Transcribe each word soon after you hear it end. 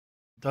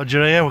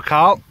Dodger here with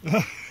Carl.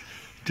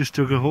 Just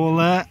took a hole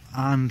there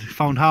and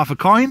found half a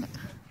coin,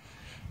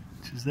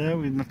 which is there.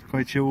 We're not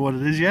quite sure what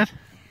it is yet.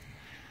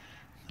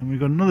 And we've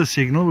got another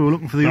signal. We were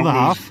looking for the other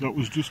half. That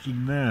was just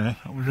in there.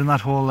 That was in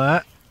that hole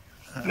there.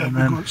 Yeah, and we've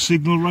then got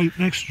signal right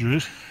next to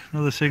it.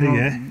 another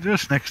signal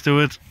just next to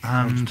it.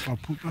 And I'll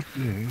put that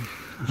there.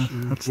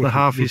 that's the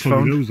half he's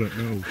found. Knows that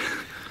now.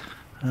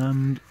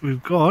 And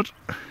we've got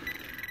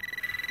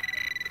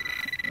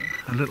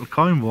a little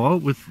coin ball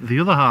with the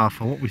other half,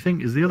 or what we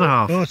think is the other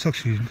half. Oh, it's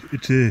actually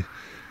it's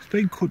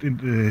been cut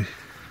into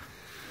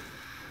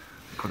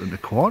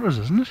quarters,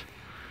 isn't it?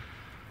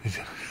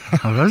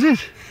 How does it?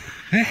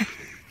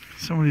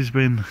 Somebody's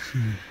been.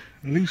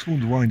 At least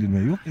one's winding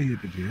me up here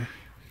today.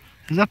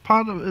 Is that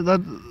part of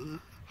that?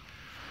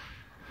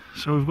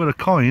 So we've got a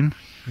coin.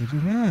 I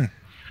don't know.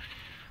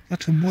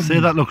 That's a modern. Say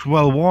that looks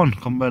well worn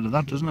compared to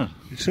that, doesn't it?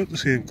 It's not the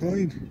same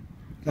coin.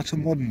 That's a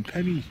modern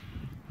penny.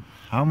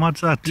 How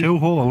much that? Two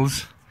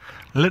holes,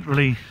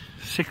 literally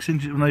 6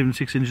 inches, not even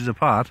 6 inches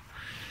apart,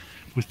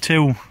 with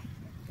two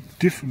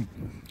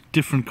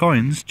different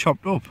coins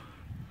chopped up.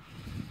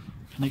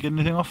 Can you get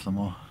anything off them,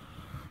 or?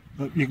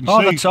 You can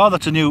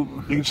That's a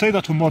new. You can say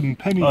that's a modern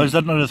penny. Oh, is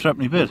that not a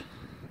threepenny bit?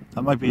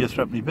 That might be a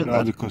threepenny bit.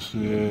 No, because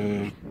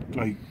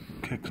like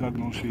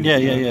hexagonal shape.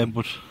 Yeah,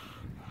 but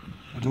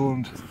I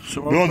don't.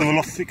 No, they're a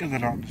lot thicker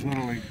than that as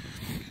well. Like.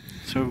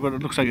 So we've got,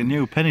 it looks like a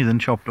new penny then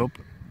chopped up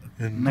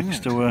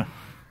next to a.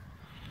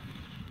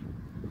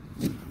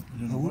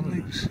 I wouldn't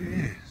like to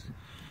say.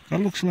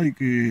 That looks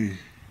like a.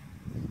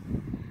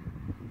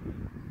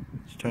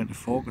 Just trying to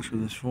focus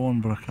with this phone,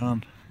 but I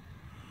can't.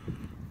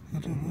 I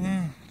don't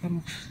know. That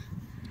looks.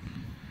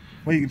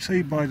 Well, you can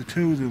see by the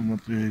two of them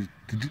that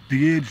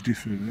the age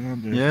different,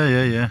 aren't they?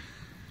 Yeah.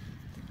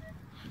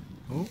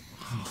 Oh,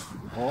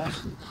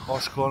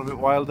 horse going a bit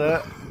wild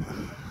there.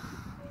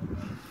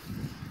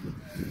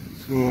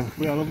 So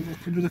we'll have a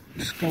look into the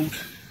scout.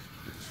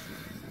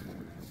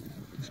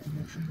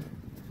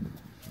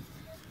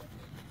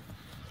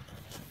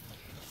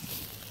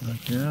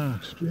 Yeah.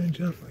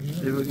 Strange, aren't they?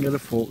 See if we can get a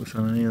focus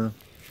on any of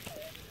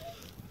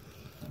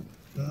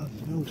them.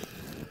 No,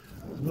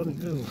 not a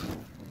hill.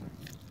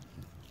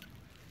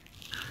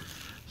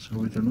 So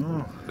we don't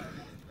know.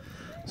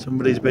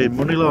 Somebody's been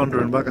money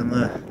laundering back in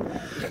the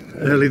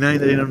early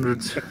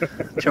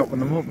 1900s, chopping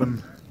them up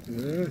and.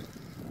 Yeah.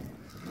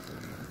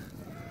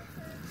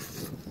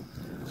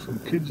 Some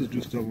kids are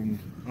just having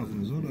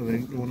us on, I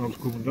think. The one I was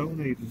coming down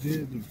here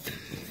today,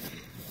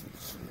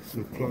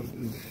 they've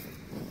planted.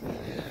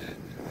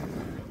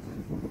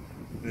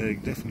 Yeah, you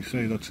can definitely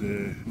say that's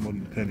a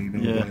modern penny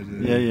now.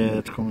 Yeah,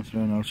 it's coming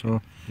through now.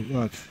 So. But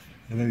that,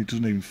 and then it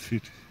doesn't even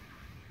fit.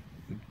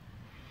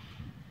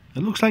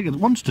 It looks like it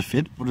wants to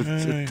fit, but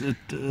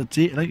it's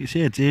like you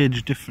say, it's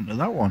aged different to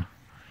that one.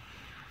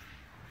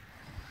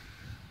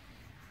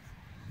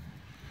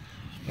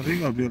 I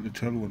think I'll be able to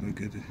tell when I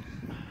get it.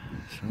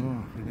 So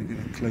when I get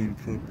it cleaned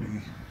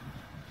properly.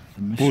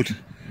 But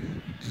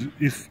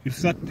if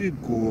that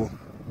did go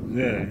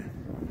there,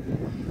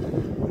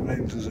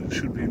 then there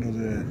should be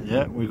another.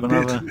 Yeah, we're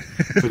gonna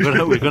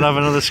have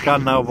another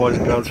scan now, boys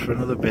and girls, for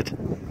another bit.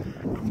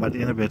 Come back to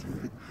you in a bit.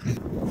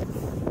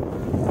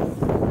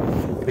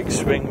 Big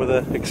swing with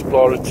the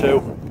Explorer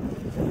 2.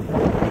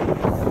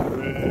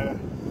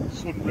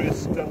 Sunray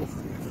Stealth.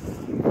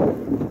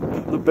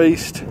 The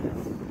beast.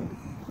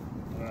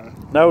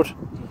 Note.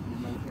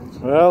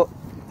 Well,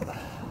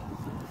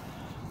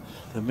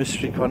 the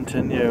mystery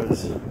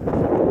continues.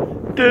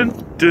 Dun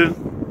dun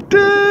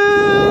dun.